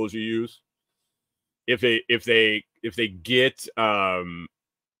what tools you use. If they get the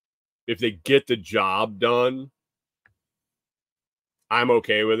job done, I'm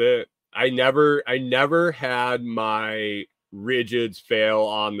okay with it. I never had my Ridgids fail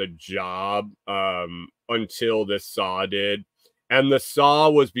on the job until this saw did. And the saw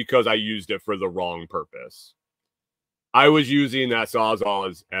was because I used it for the wrong purpose. I was using that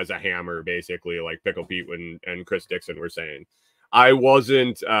Sawzall as a hammer, basically, like Pickle Pete and Chris Dixon were saying. I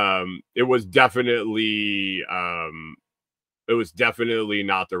wasn't. It was definitely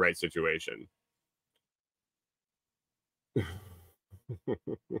not the right situation.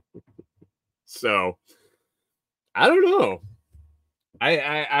 So I don't know.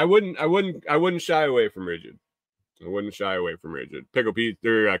 I wouldn't shy away from Ridgid. I wouldn't shy away from Ridgid. Pickle Pete,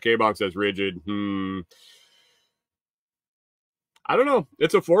 K-Box says Ridgid. I don't know.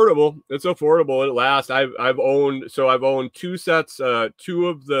 It's affordable. It lasts. I've owned two sets, two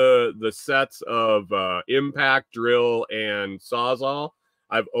of the sets of impact drill and Sawzall.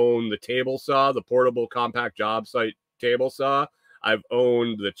 I've owned the table saw, the portable compact job site table saw. I've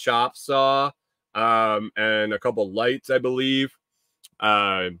owned the chop saw, and a couple lights, I believe.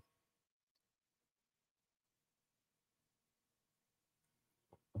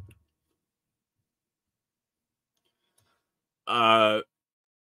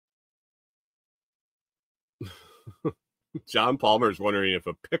 John Palmer's wondering if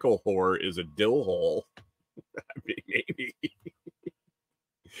a pickle whore is a dill hole. I mean, maybe.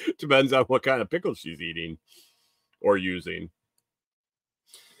 Depends on what kind of pickle she's eating or using.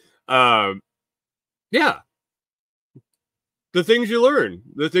 Yeah. The things you learn.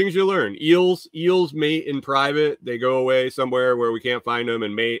 Eels mate in private. They go away somewhere where we can't find them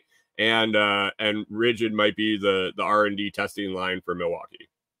and mate. And Ridgid might be the R&D testing line for Milwaukee.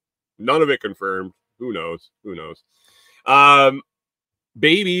 None of it confirmed. Who knows?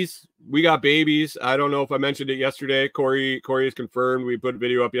 Babies, we got babies. I don't know if I mentioned it yesterday. Corey has confirmed. We put a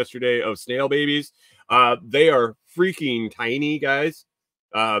video up yesterday of snail babies. They are freaking tiny, guys.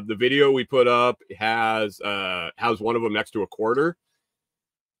 The video we put up has one of them next to a quarter.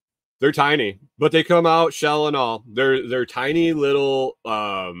 They're tiny, but they come out shell and all. They're tiny little.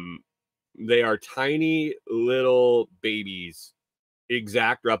 They are tiny little babies,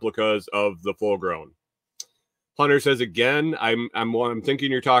 exact replicas of the full grown. Hunter says again, I'm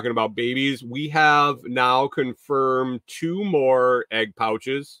thinking you're talking about babies. We have now confirmed 2 more egg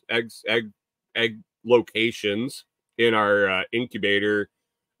pouches, egg locations in our incubator,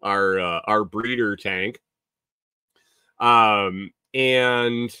 our breeder tank, and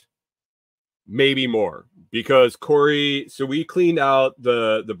maybe more, because Corey. So we cleaned out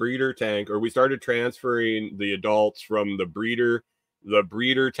the breeder tank, or we started transferring the adults from the breeder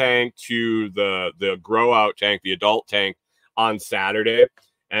tank to the grow out tank, the adult tank, on Saturday,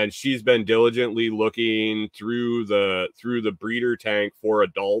 and she's been diligently looking through the breeder tank for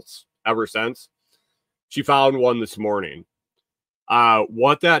adults ever since. She found one this morning.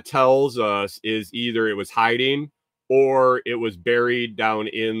 What that tells us is either it was hiding or it was buried down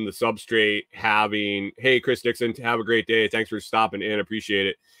in the substrate having, hey, Chris Dixon, have a great day. Thanks for stopping in. Appreciate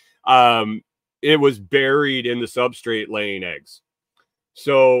it. It was buried in the substrate laying eggs.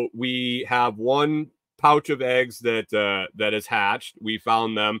 So we have 1 pouch of eggs that is hatched. We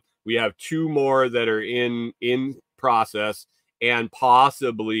found them. We have 2 more that are in process, and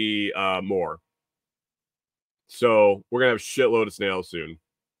possibly more. So we're gonna have a shitload of snails soon.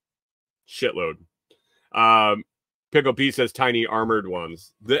 Shitload. Pickle P says tiny armored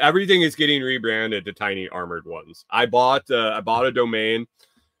ones. Everything is getting rebranded to tiny armored ones. I bought a domain,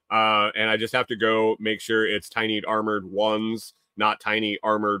 and I just have to go make sure it's tiny armored ones, not tiny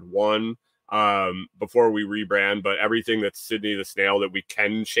armored one, before we rebrand. But everything that's Sydney the Snail that we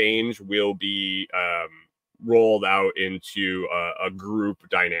can change will be rolled out into a group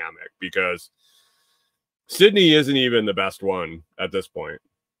dynamic, because Sydney isn't even the best one at this point.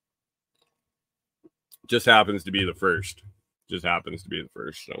 Just happens to be the first.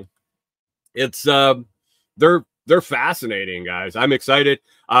 So it's they're fascinating, guys. I'm excited.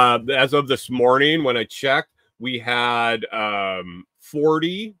 As of this morning, when I checked, we had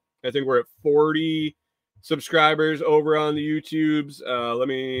 40. I think we're at 40 subscribers over on the YouTubes. Let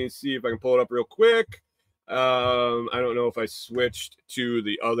me see if I can pull it up real quick. I don't know if I switched to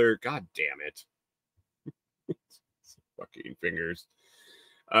the other. God damn it. Fucking fingers.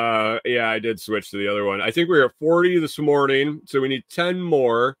 Yeah, I did switch to the other one. I think we were at 40 this morning, so we need 10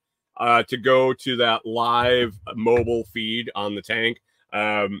 more to go to that live mobile feed on the tank.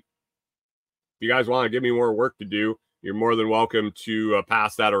 If you guys want to give me more work to do, you're more than welcome to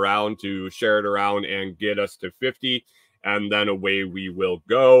pass that around, to share it around and get us to 50, and then away we will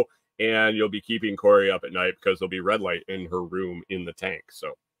go. And you'll be keeping Corey up at night because there'll be red light in her room in the tank.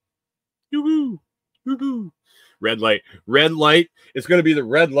 So, yoo-hoo, yoo-hoo. Red light. It's going to be the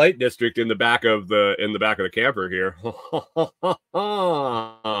red light district in the back of the camper here.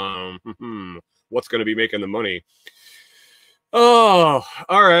 What's going to be making the money? Oh,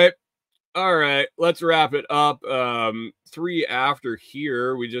 all right. Let's wrap it up. 3 after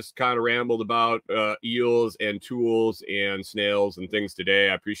here, we just kind of rambled about eels and tools and snails and things today.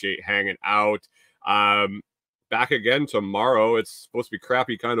 I appreciate hanging out. Back again tomorrow. It's supposed to be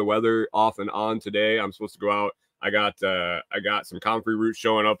crappy kind of weather off and on today. I'm supposed to go out. I got some comfrey roots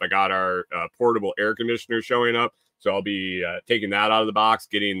showing up. I got our portable air conditioner showing up. So I'll be taking that out of the box,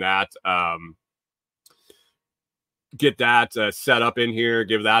 getting that set up in here,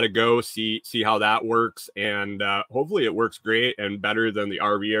 give that a go, see how that works, and hopefully it works great and better than the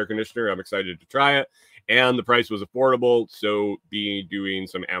RV air conditioner. I'm excited to try it, and the price was affordable, so be doing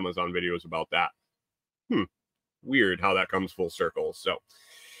some Amazon videos about that. Weird how that comes full circle. So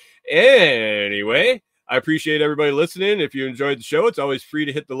anyway, I appreciate everybody listening. If you enjoyed the show, it's always free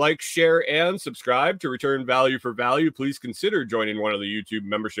to hit the like, share, and subscribe. To return value for value, please consider joining one of the YouTube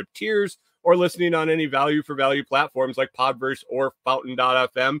membership tiers or listening on any value for value platforms like Podverse or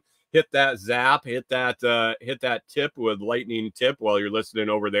Fountain.fm. Hit that zap, hit that tip with lightning tip while you're listening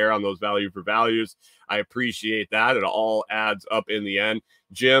over there on those value for values. I appreciate that. It all adds up in the end.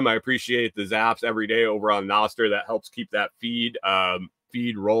 Jim, I appreciate the zaps every day over on Noster. That helps keep that feed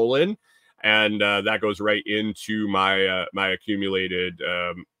rolling. And that goes right into my accumulated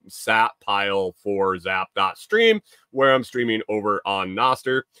sat pile for zap.stream, where I'm streaming over on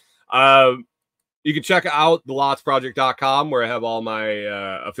Noster. You can check out thelotsproject.com where I have all my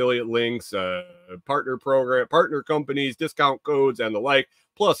affiliate links, partner program, partner companies, discount codes, and the like,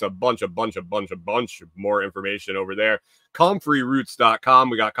 plus a bunch of more information over there. Comfrey-roots.com.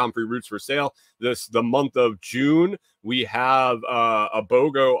 We got Comfrey Roots for sale. The month of June, we have a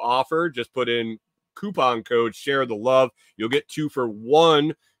BOGO offer. Just put in coupon code Share the Love. You'll get 2 for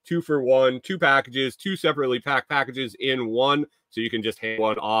 1, 2 packages, 2 separately packed packages in one. So you can just hand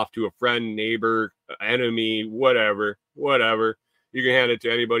one off to a friend, neighbor, enemy, whatever. You can hand it to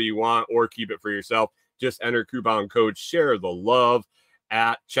anybody you want or keep it for yourself. Just enter coupon code Share the Love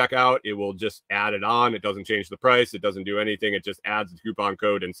at checkout. It will just add it on. It doesn't change the price. It doesn't do anything. It just adds the coupon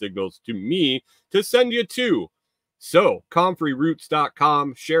code and signals to me to send you 2. So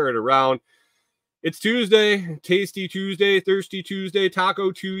comfreyroots.com, share it around. It's Tuesday, Tasty Tuesday, Thirsty Tuesday,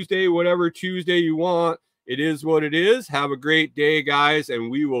 Taco Tuesday, whatever Tuesday you want. It is what it is. Have a great day, guys,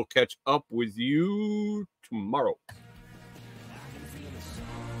 and we will catch up with you tomorrow.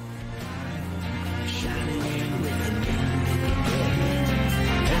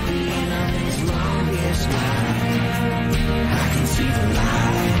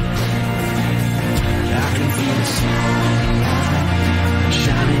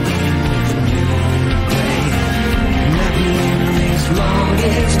 Long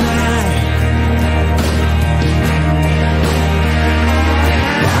as night.